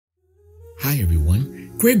Hi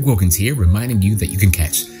everyone, Greg Wilkins here, reminding you that you can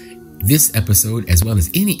catch this episode as well as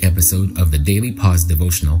any episode of the Daily Pause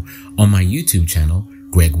Devotional on my YouTube channel,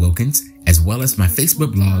 Greg Wilkins, as well as my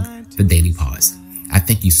Facebook blog, The Daily Pause. I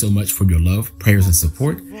thank you so much for your love, prayers, and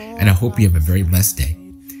support, and I hope you have a very blessed day.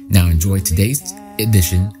 Now enjoy today's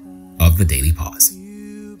edition of the Daily Pause.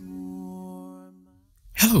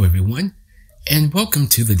 Hello everyone, and welcome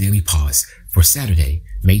to the Daily Pause for Saturday,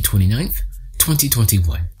 May 29th,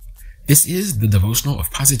 2021. This is the devotional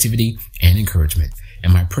of positivity and encouragement,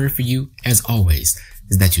 and my prayer for you, as always,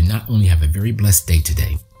 is that you not only have a very blessed day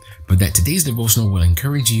today, but that today's devotional will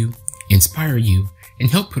encourage you, inspire you, and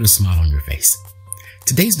help put a smile on your face.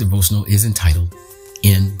 Today's devotional is entitled,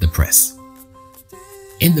 In the Press.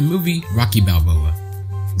 In the movie Rocky Balboa,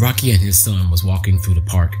 Rocky and his son was walking through the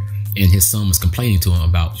park, and his son was complaining to him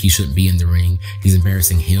about he shouldn't be in the ring. He's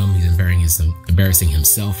embarrassing him. He's embarrassing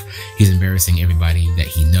himself. He's embarrassing everybody that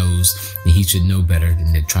he knows, and he should know better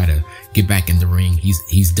than to try to get back in the ring.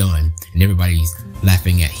 He's done, and everybody's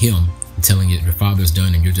laughing at him and telling you your father's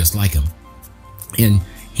done and you're just like him. And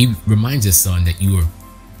he reminds his son that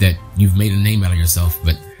you've made a name out of yourself,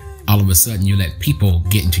 but all of a sudden you let people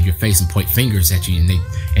get into your face and point fingers at you,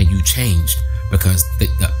 and you changed because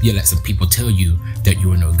you let some people tell you that you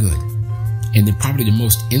are no good. And then probably the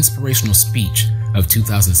most inspirational speech of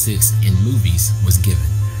 2006 in movies was given.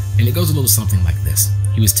 And it goes a little something like this.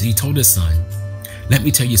 He told his son, "Let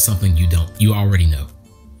me tell you something you already know.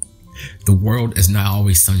 The world is not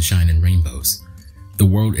always sunshine and rainbows. The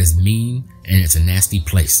world is mean and it's a nasty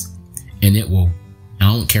place. And I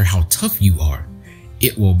don't care how tough you are,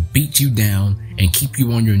 it will beat you down and keep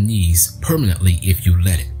you on your knees permanently if you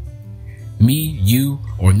let it. Me, you,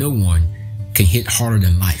 or no one can hit harder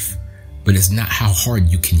than life, but it's not how hard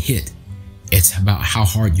you can hit. It's about how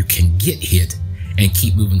hard you can get hit and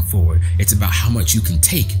keep moving forward. It's about how much you can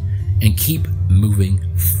take and keep moving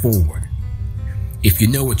forward. If you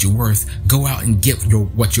know what you're worth, go out and get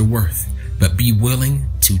what you're worth, but be willing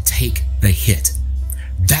to take the hit.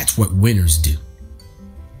 That's what winners do."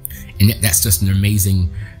 And that's just an amazing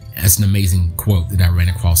quote that I ran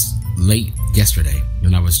across late yesterday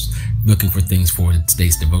when I was looking for things for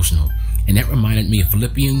today's devotional. And that reminded me of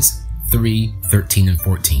Philippians 3:13 and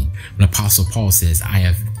 14, when Apostle Paul says, I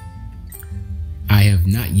have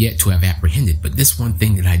not yet to have apprehended, but this one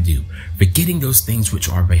thing that I do, forgetting those things which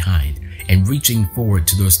are behind and reaching forward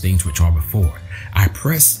to those things which are before, I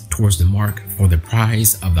press towards the mark for the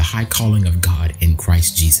prize of the high calling of God in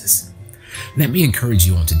Christ Jesus. Let me encourage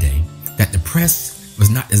you on today that the press was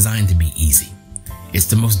not designed to be easy. It's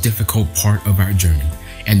the most difficult part of our journey,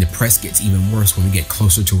 and the press gets even worse when we get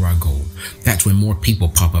closer to our goal. That's when more people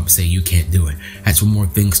pop up and say you can't do it. That's when more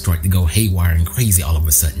things start to go haywire and crazy all of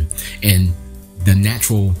a sudden. And the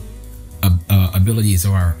natural abilities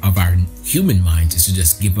of our human minds is to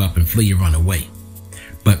just give up and flee or run away.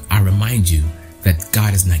 But I remind you that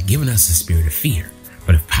God has not given us a spirit of fear,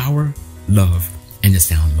 but of power, love, and a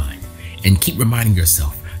sound mind. And keep reminding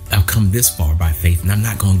yourself, I've come this far by faith and I'm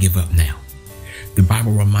not going to give up now. The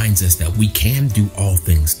Bible reminds us that we can do all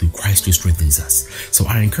things through Christ who strengthens us. So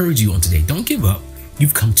I encourage you on today, don't give up.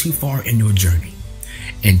 You've come too far in your journey.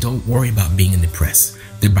 And don't worry about being in the press.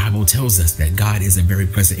 The Bible tells us that God is a very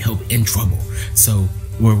present help in trouble. So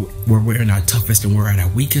where we're in our toughest and we're at our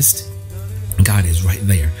weakest, God is right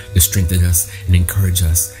there to strengthen us and encourage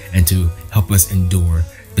us and to help us endure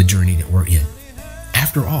the journey that we're in.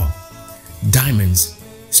 After all, diamonds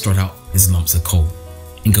start out as lumps of coal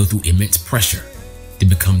and go through immense pressure to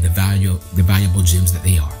become the valuable gems that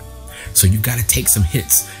they are. So you've got to take some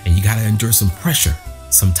hits and you got to endure some pressure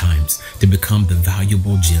sometimes to become the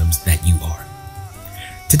valuable gems that you are.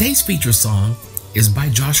 Today's feature song is by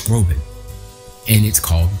Josh Groban, and it's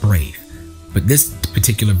called Brave. But this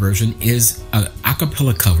particular version is an a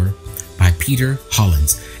cappella cover by Peter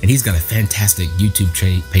Hollens, and he's got a fantastic YouTube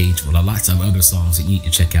page with lots of other songs that you need to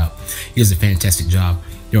check out. He does a fantastic job.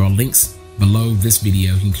 There are links below this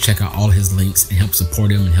video. You can check out all his links and help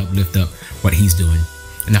support him and help lift up what he's doing.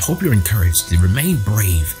 And I hope you're encouraged to remain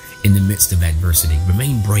brave in the midst of adversity.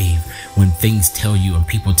 Remain brave when things tell you and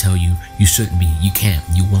people tell you you shouldn't be, you can't,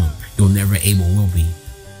 you won't, you'll never will be.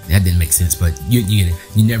 That didn't make sense, but you get it.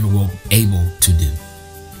 You never will able to do.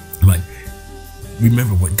 But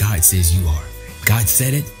remember what God says you are. God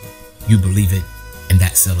said it, you believe it, and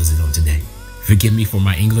that settles it on today. Forgive me for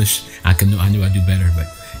my English. I know I do better, but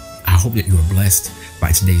I hope that you are blessed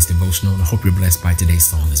by today's devotional, and I hope you're blessed by today's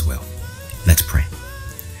song as well. Let's pray.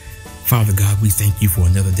 Father God, we thank you for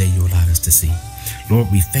another day you allowed us to see.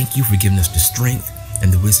 Lord, we thank you for giving us the strength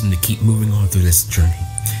and the wisdom to keep moving on through this journey.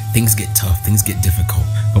 Things get tough, things get difficult,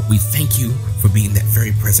 but we thank you for being that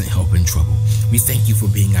very present help in trouble. We thank you for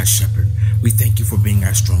being our shepherd. We thank you for being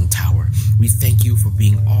our strong tower. We thank you for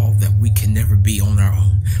being all that we can never be on our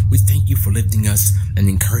own. We thank you for lifting us and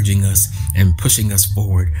encouraging us and pushing us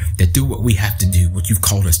forward, that do what we have to do, what you've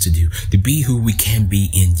called us to do, to be who we can be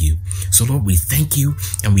in you. So Lord, we thank you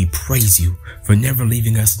and we praise you for never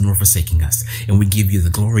leaving us nor forsaking us. And we give you the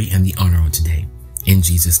glory and the honor on today. In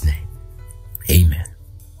Jesus' name, amen.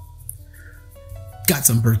 Got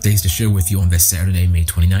some birthdays to share with you on this Saturday, May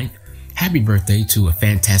 29th. Happy birthday to a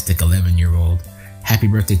fantastic 11-year-old. Happy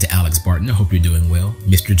birthday to Alex Barton. I hope you're doing well.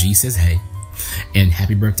 Mr. G says hey. And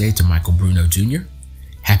happy birthday to Michael Bruno Jr.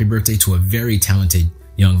 Happy birthday to a very talented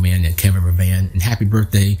young man named Kevin Ravan. And happy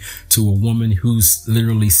birthday to a woman who's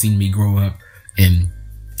literally seen me grow up. And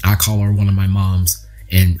I call her one of my moms.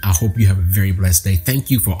 And I hope you have a very blessed day. Thank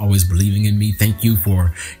you for always believing in me. Thank you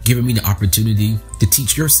for giving me the opportunity to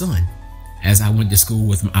teach your son, as I went to school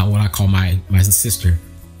with what I call my sister.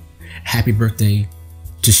 Happy birthday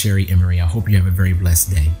to Sherry Emery. I hope you have a very blessed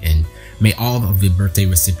day. And may all of the birthday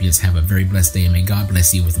recipients have a very blessed day. And may God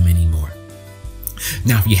bless you with many more.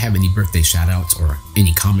 Now, if you have any birthday shout outs or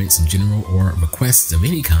any comments in general or requests of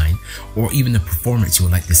any kind, or even a performance you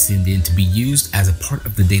would like to send in to be used as a part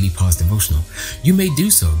of the Daily Pause devotional, you may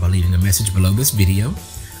do so by leaving a message below this video.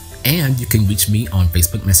 And you can reach me on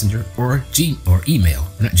Facebook Messenger or email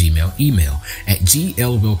at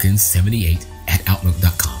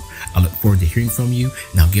glwilkins78@outlook.com. I look forward to hearing from you,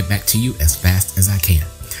 and I'll get back to you as fast as I can.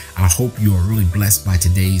 I hope you are really blessed by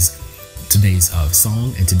today's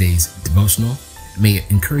song and today's devotional. May it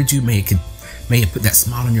encourage you, may it put that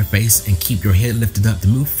smile on your face and keep your head lifted up to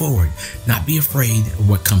move forward. Not be afraid of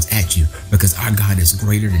what comes at you, because our God is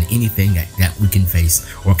greater than anything that we can face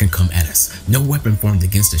or can come at us. No weapon formed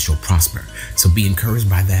against us shall prosper. So be encouraged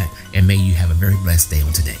by that, and may you have a very blessed day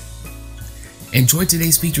on today. Enjoy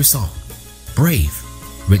today's feature song, Brave,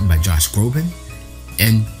 written by Josh Groban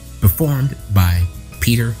and performed by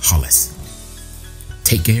Peter Hollens.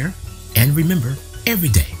 Take care, and remember, every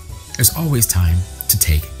day, there's always time to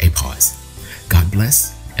take a pause. God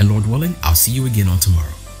bless, and Lord willing, I'll see you again on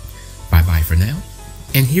tomorrow. Bye-bye for now,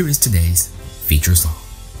 and here is today's feature song.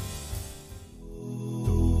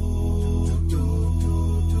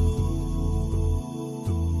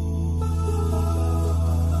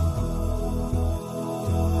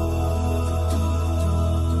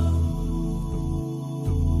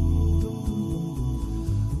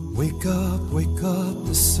 Wake up,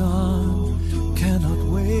 the sun cannot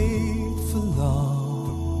wait for long.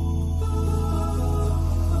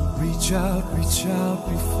 Reach out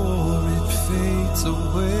before it fades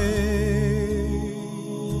away.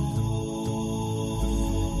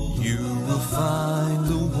 You will find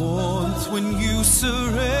the warmth when you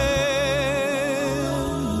surrender.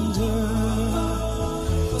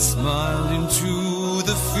 Smile into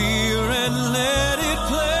the fear and let it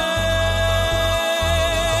play.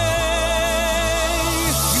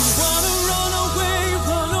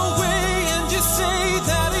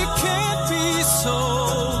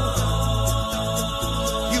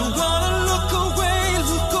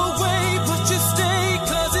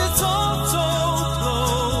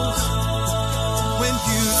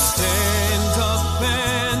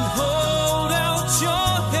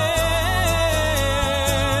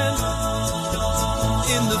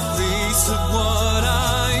 In the face of what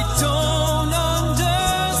I don't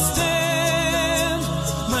understand,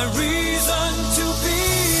 my reason to be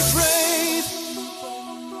brave.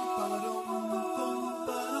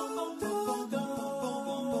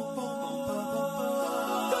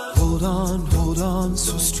 Hold on,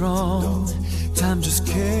 so strong. Time just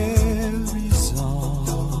carries on,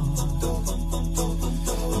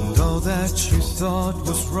 and all that you thought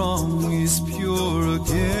was wrong is pure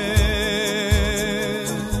again.